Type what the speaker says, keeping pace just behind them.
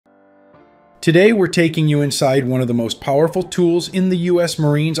Today we're taking you inside one of the most powerful tools in the U.S.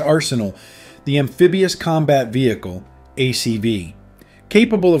 Marines arsenal, the Amphibious Combat Vehicle, ACV.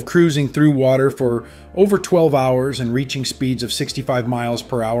 Capable of cruising through water for over 12 hours and reaching speeds of 65 miles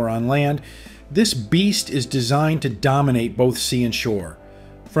per hour on land, this beast is designed to dominate both sea and shore.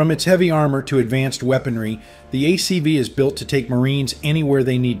 From its heavy armor to advanced weaponry, the ACV is built to take Marines anywhere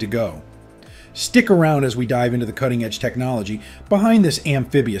they need to go. Stick around as we dive into the cutting-edge technology behind this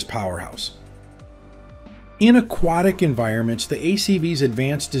amphibious powerhouse. In aquatic environments, the ACV's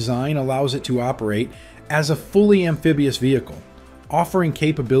advanced design allows it to operate as a fully amphibious vehicle, offering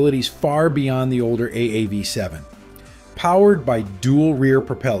capabilities far beyond the older AAV-7. Powered by dual rear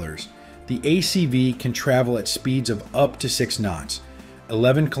propellers, the ACV can travel at speeds of up to 6 knots,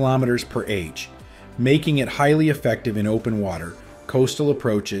 11 kilometers per h, making it highly effective in open water, coastal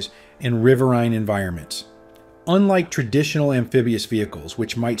approaches, and riverine environments. Unlike traditional amphibious vehicles,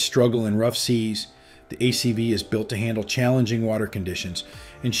 which might struggle in rough seas, the ACV is built to handle challenging water conditions,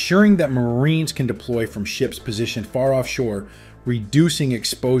 ensuring that Marines can deploy from ships positioned far offshore, reducing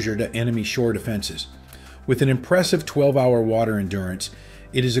exposure to enemy shore defenses. With an impressive 12-hour water endurance,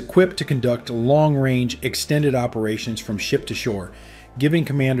 it is equipped to conduct long-range, extended operations from ship to shore, giving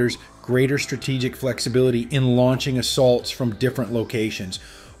commanders greater strategic flexibility in launching assaults from different locations,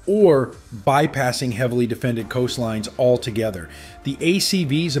 or bypassing heavily defended coastlines altogether. The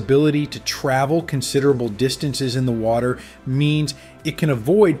ACV's ability to travel considerable distances in the water means it can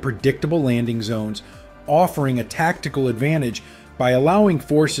avoid predictable landing zones, offering a tactical advantage by allowing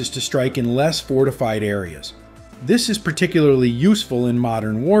forces to strike in less fortified areas. This is particularly useful in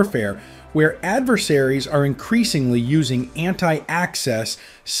modern warfare, where adversaries are increasingly using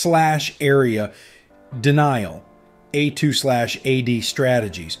anti-access/area denial A2/AD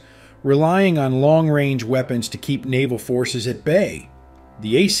strategies, relying on long-range weapons to keep naval forces at bay.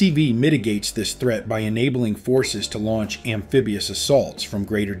 The ACV mitigates this threat by enabling forces to launch amphibious assaults from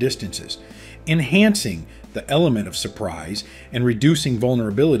greater distances, enhancing the element of surprise and reducing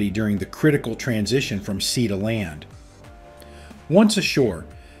vulnerability during the critical transition from sea to land. Once ashore,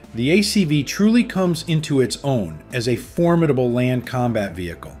 the ACV truly comes into its own as a formidable land combat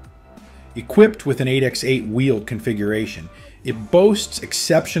vehicle. Equipped with an 8x8 wheeled configuration, it boasts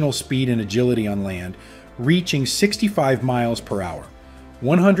exceptional speed and agility on land, reaching 65 miles per hour,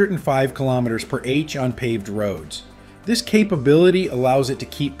 105 kilometers per h on paved roads. This capability allows it to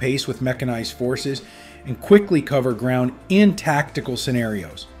keep pace with mechanized forces and quickly cover ground in tactical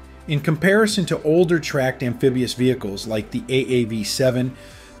scenarios. In comparison to older tracked amphibious vehicles like the AAV-7,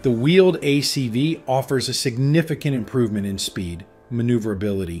 the wheeled ACV offers a significant improvement in speed,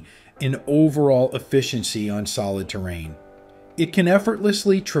 maneuverability, and overall efficiency on solid terrain. It can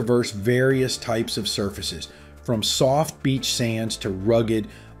effortlessly traverse various types of surfaces, from soft beach sands to rugged,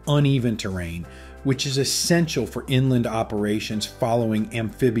 uneven terrain, which is essential for inland operations following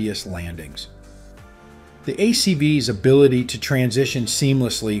amphibious landings. The ACV's ability to transition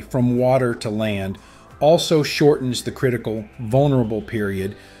seamlessly from water to land also shortens the critical, vulnerable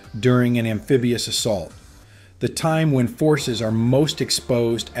period during an amphibious assault, the time when forces are most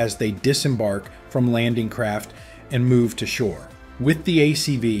exposed as they disembark from landing craft and move to shore. With the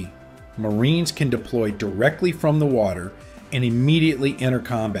ACV, Marines can deploy directly from the water and immediately enter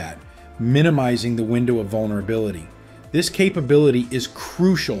combat, minimizing the window of vulnerability. This capability is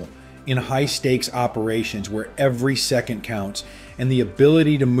crucial in high-stakes operations where every second counts, and the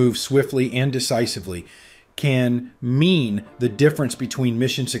ability to move swiftly and decisively can mean the difference between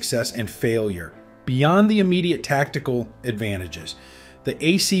mission success and failure. Beyond the immediate tactical advantages, the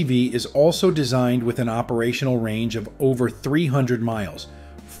ACV is also designed with an operational range of over 300 miles,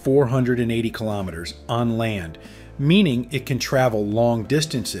 480 kilometers on land, meaning it can travel long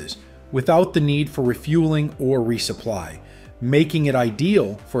distances without the need for refueling or resupply, making it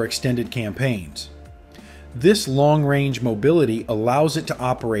ideal for extended campaigns. This long-range mobility allows it to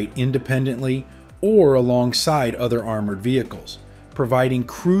operate independently or alongside other armored vehicles, providing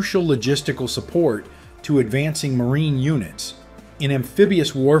crucial logistical support to advancing Marine units. In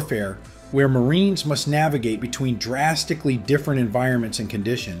amphibious warfare, where Marines must navigate between drastically different environments and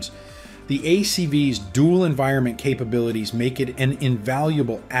conditions, the ACV's dual environment capabilities make it an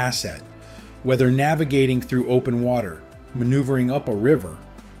invaluable asset. Whether navigating through open water, maneuvering up a river,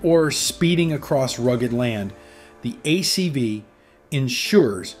 or speeding across rugged land, the ACV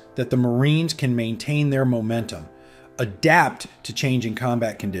ensures that the Marines can maintain their momentum, adapt to changing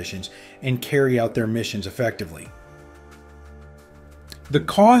combat conditions, and carry out their missions effectively. The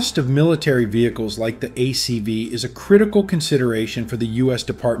cost of military vehicles like the ACV is a critical consideration for the U.S.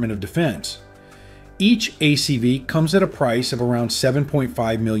 Department of Defense. Each ACV comes at a price of around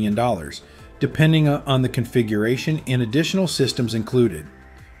 $7.5 million, depending on the configuration and additional systems included.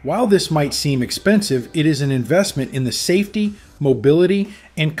 While this might seem expensive, it is an investment in the safety, mobility,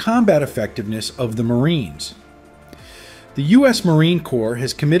 and combat effectiveness of the Marines. The U.S. Marine Corps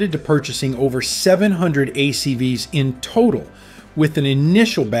has committed to purchasing over 700 ACVs in total, with an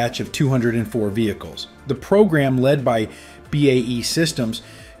initial batch of 204 vehicles. The program, led by BAE Systems,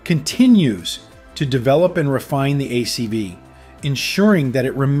 continues to develop and refine the ACV, ensuring that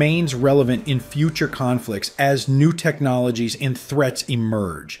it remains relevant in future conflicts as new technologies and threats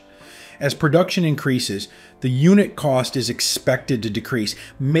emerge. As production increases, the unit cost is expected to decrease,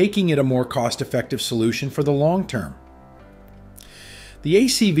 making it a more cost-effective solution for the long term. The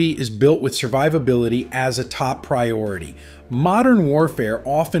ACV is built with survivability as a top priority. Modern warfare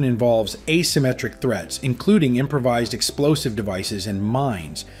often involves asymmetric threats, including improvised explosive devices and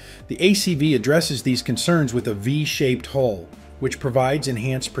mines. The ACV addresses these concerns with a V-shaped hull, which provides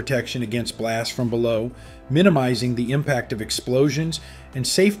enhanced protection against blasts from below, minimizing the impact of explosions and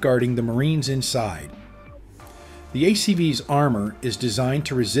safeguarding the Marines inside. The ACV's armor is designed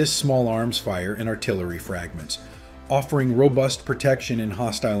to resist small arms fire and artillery fragments, offering robust protection in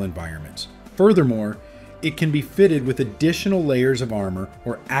hostile environments. Furthermore, it can be fitted with additional layers of armor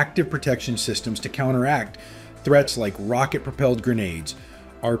or active protection systems to counteract threats like rocket-propelled grenades,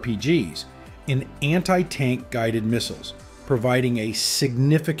 RPGs, and anti-tank guided missiles, providing a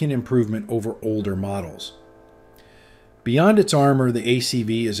significant improvement over older models. Beyond its armor, the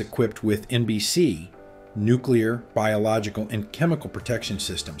ACV is equipped with NBC, nuclear, biological, and chemical protection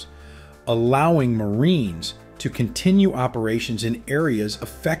systems, allowing Marines to continue operations in areas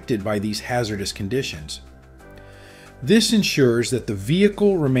affected by these hazardous conditions. This ensures that the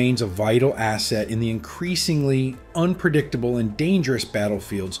vehicle remains a vital asset in the increasingly unpredictable and dangerous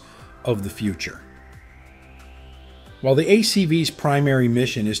battlefields of the future. While the ACV's primary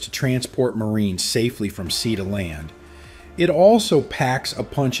mission is to transport Marines safely from sea to land, it also packs a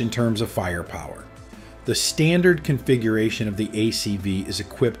punch in terms of firepower. The standard configuration of the ACV is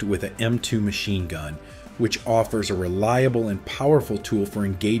equipped with an M2 machine gun, which offers a reliable and powerful tool for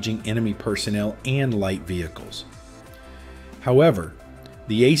engaging enemy personnel and light vehicles. However,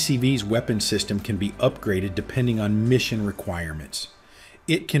 the ACV's weapon system can be upgraded depending on mission requirements.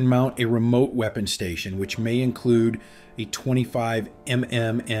 It can mount a remote weapon station, which may include a 25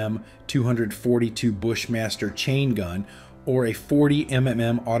 mm 242 Bushmaster chain gun or a 40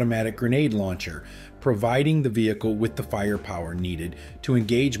 mm automatic grenade launcher, providing the vehicle with the firepower needed to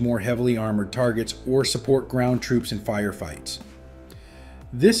engage more heavily armored targets or support ground troops in firefights.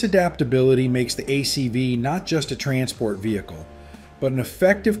 This adaptability makes the ACV not just a transport vehicle, but an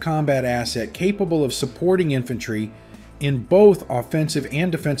effective combat asset capable of supporting infantry in both offensive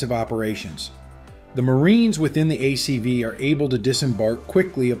and defensive operations. The Marines within the ACV are able to disembark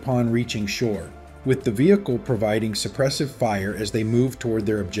quickly upon reaching shore, with the vehicle providing suppressive fire as they move toward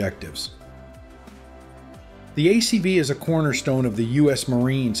their objectives. The ACV is a cornerstone of the U.S.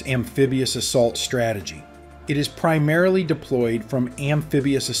 Marines' amphibious assault strategy. It is primarily deployed from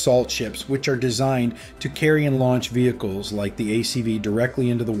amphibious assault ships, which are designed to carry and launch vehicles like the ACV directly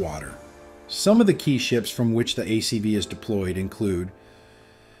into the water. Some of the key ships from which the ACV is deployed include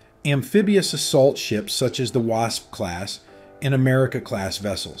amphibious assault ships such as the Wasp class and America class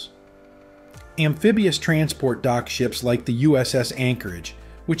vessels, amphibious transport dock ships like the USS Anchorage,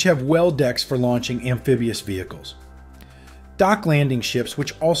 which have well decks for launching amphibious vehicles, dock landing ships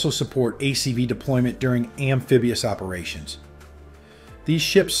which also support ACV deployment during amphibious operations. These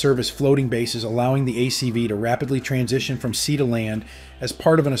ships serve as floating bases, allowing the ACV to rapidly transition from sea to land as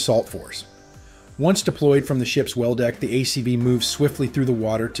part of an assault force. Once deployed from the ship's well deck, the ACV moves swiftly through the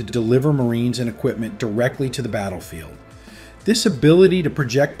water to deliver Marines and equipment directly to the battlefield. This ability to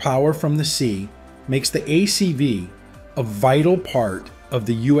project power from the sea makes the ACV a vital part of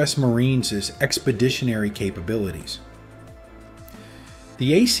the U.S. Marines' expeditionary capabilities.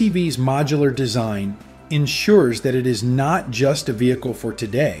 The ACV's modular design ensures that it is not just a vehicle for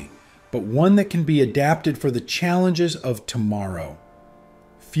today, but one that can be adapted for the challenges of tomorrow.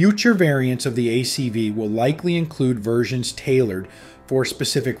 Future variants of the ACV will likely include versions tailored for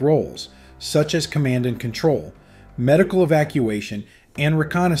specific roles, such as command and control, medical evacuation, and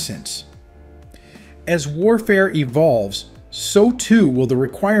reconnaissance. As warfare evolves, so too will the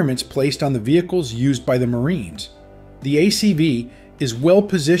requirements placed on the vehicles used by the Marines. The ACV is well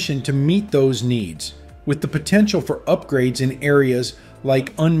positioned to meet those needs, with the potential for upgrades in areas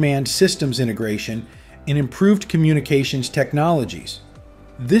like unmanned systems integration and improved communications technologies.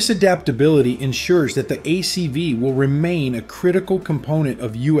 This adaptability ensures that the ACV will remain a critical component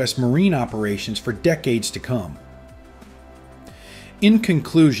of U.S. Marine operations for decades to come. In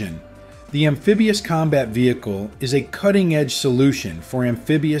conclusion, The Amphibious Combat Vehicle is a cutting-edge solution for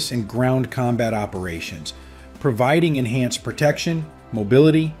amphibious and ground combat operations, providing enhanced protection,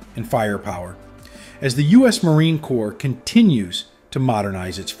 mobility, and firepower. As the U.S. Marine Corps continues to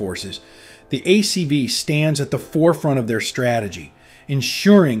modernize its forces, the ACV stands at the forefront of their strategy,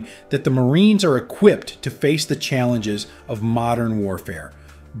 ensuring that the Marines are equipped to face the challenges of modern warfare,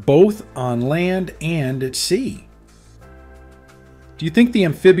 both on land and at sea. Do you think the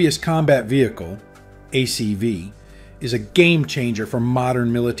Amphibious Combat Vehicle, ACV, is a game changer for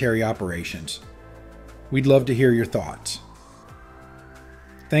modern military operations? We'd love to hear your thoughts.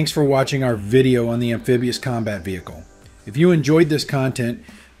 Thanks for watching our video on the Amphibious Combat Vehicle. If you enjoyed this content,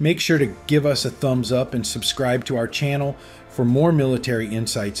 make sure to give us a thumbs up and subscribe to our channel for more military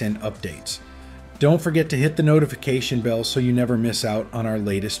insights and updates. Don't forget to hit the notification bell so you never miss out on our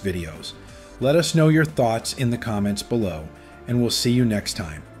latest videos. Let us know your thoughts in the comments below, and we'll see you next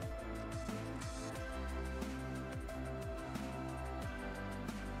time.